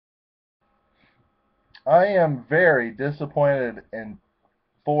I am very disappointed in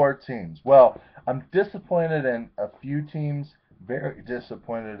four teams. Well, I'm disappointed in a few teams, very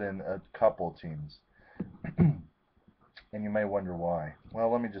disappointed in a couple teams. And you may wonder why.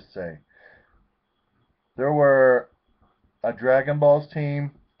 Well, let me just say there were a Dragon Balls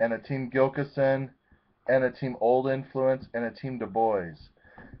team and a team Gilkison and a team Old Influence and a team Du Bois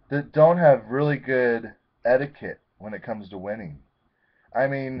that don't have really good etiquette when it comes to winning. I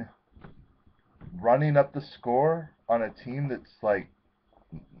mean, running up the score on a team that's like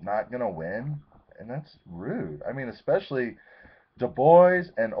not gonna win, and that's rude. I mean, especially Du Bois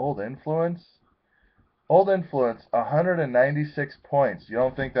and Old Influence. Old Influence, 196 points. You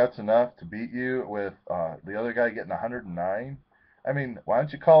don't think that's enough to beat you with the other guy getting 109? I mean, why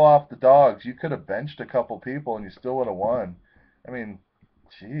don't you call off the dogs? You could have benched a couple people and you still would have won. I mean,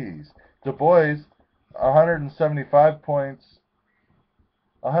 jeez. Du Bois, 175 points,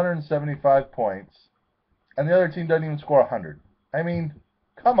 175 points, and the other team doesn't even score 100. I mean,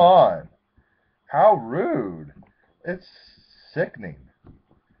 come on. How rude. It's sickening.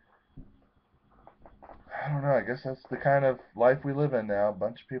 I don't know. I guess that's the kind of life we live in now. A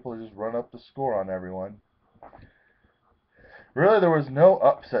bunch of people just run up the score on everyone. Really, there was no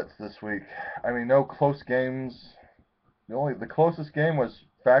upsets this week. I mean, no close games. The closest game was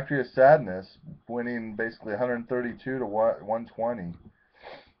Factory of Sadness, winning basically 132 to 120.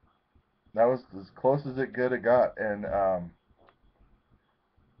 That was as close as it could have got, and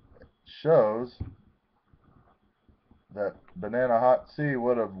shows that Banana Hot C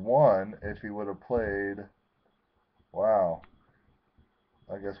would have won if he would have played. Wow.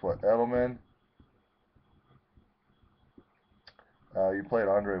 I guess what, Edelman? You played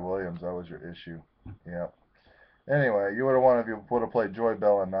Andre Williams. That was your issue. Yeah. Anyway, you would have won if you would have played Joy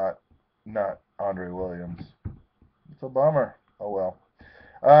Bell and not Andre Williams. It's a bummer. Oh well.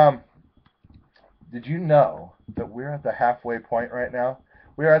 Um, did you know that we're at the halfway point right now?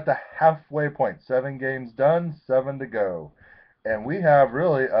 We are at the halfway point. 7 games done, 7 to go, and we have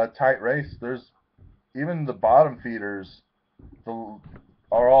really a tight race. There's even the bottom feeders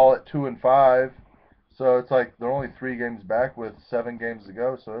are all at 2 and 5. So it's like they're only 3 games back with 7 games to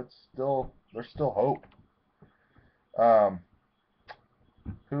go. So it's still there's still hope. Um,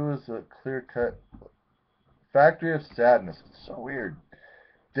 who is a clear cut Factory of Sadness? It's so weird.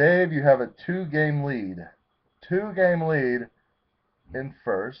 Dave, you have a 2 game lead. 2 game lead in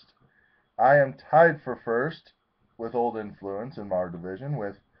first. I am tied for first with Old Influence in our division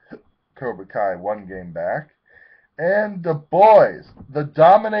with Cobra Kai 1 game back. And Du Bois, the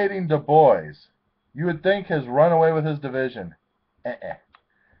dominating Du Bois, you would think has run away with his division. Uh-uh.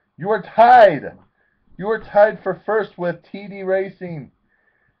 You are tied. You are tied for first with TD Racing.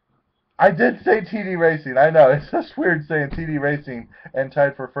 I did say TD Racing. I know. It's just weird saying TD Racing and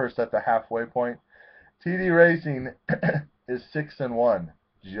tied for first at the halfway point. TD Racing is 6-1,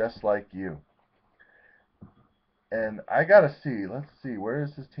 just like you. And I gotta see. Let's see. Where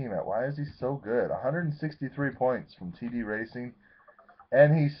is his team at? Why is he so good? 163 points from TD Racing.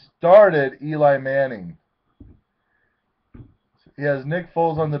 And he started Eli Manning. He has Nick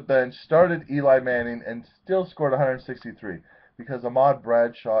Foles on the bench, started Eli Manning, and still scored 163 because Ahmad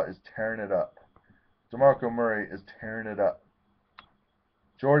Bradshaw is tearing it up. DeMarco Murray is tearing it up.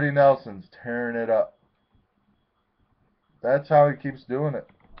 Jordy Nelson's tearing it up. That's how he keeps doing it.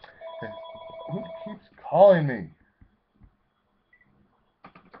 Who keeps calling me?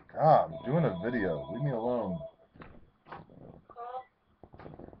 God, I'm doing a video. Leave me alone.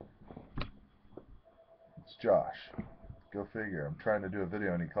 It's Josh. Go figure. I'm trying to do a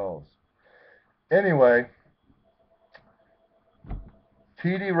video and he calls. Anyway,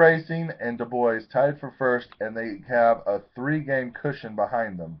 TD Racing and Du Bois tied for first, and they have a 3 game cushion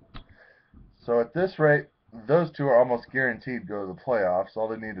behind them. So at this rate, those two are almost guaranteed to go to the playoffs. All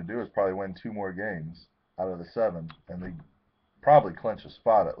they need to do is probably win 2 more games out of the 7, and they probably clinch a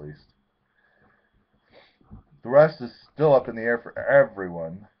spot at least. The rest is still up in the air for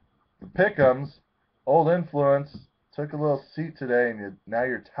everyone. The Pick'ems, Old Influence, took a little seat today, and now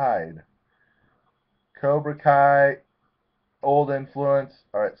you're tied. Cobra Kai, Old Influence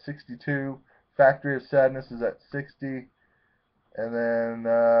are at 62. Factory of Sadness is at 60. And then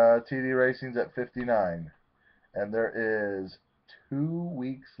TD Racing's at 59. And there is 2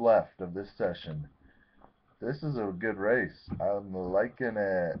 weeks left of this session. This is a good race. I'm liking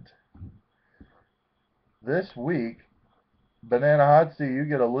it. This week, Banana Hot Seat, you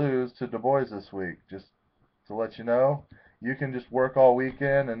get a lose to Du Bois this week. Just to let you know, you can just work all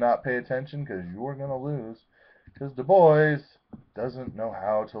weekend and not pay attention because you're going to lose. Because Du Bois doesn't know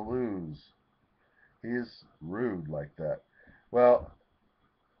how to lose. He's rude like that. Well,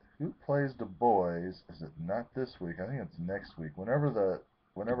 Who plays the boys? Is it not this week? I think it's next week. Whenever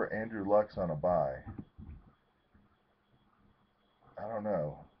Andrew Luck's on a bye. I don't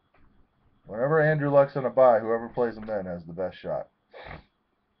know. Whenever Andrew Luck's on a bye, whoever plays him then has the best shot.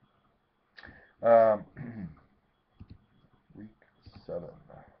 Week 7.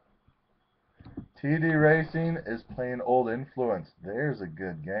 TD Racing is playing Old Influence. There's a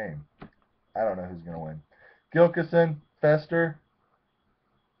good game. I don't know who's going to win. Gilkison, Fester.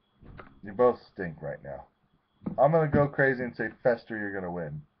 You both stink right now. I'm going to go crazy and say Fester, you're going to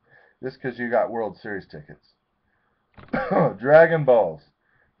win. Just because you got World Series tickets. Dragon Balls.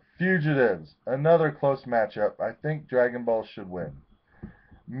 Fugitives. Another close matchup. I think Dragon Balls should win.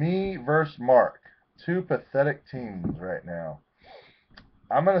 Me versus Mark. Two pathetic teams right now.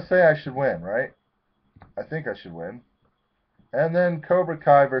 I'm going to say I should win, right? I think I should win. And then Cobra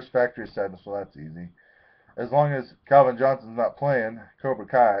Kai versus Factory of Sadness. Well, that's easy. As long as Calvin Johnson's not playing, Cobra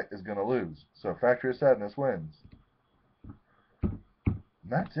Kai is going to lose. So Factory of Sadness wins. And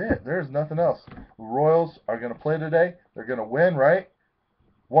that's it. There's nothing else. The Royals are going to play today. They're going to win, right?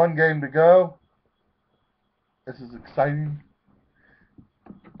 One game to go. This is exciting.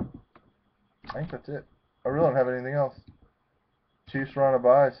 I think that's it. I really don't have anything else. Chiefs are on a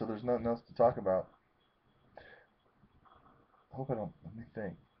bye, so there's nothing else to talk about. I hope I don't. Let me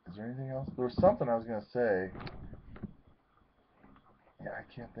think. Is there anything else? There was something I was going to say. Yeah, I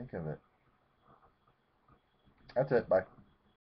can't think of it. That's it. Bye.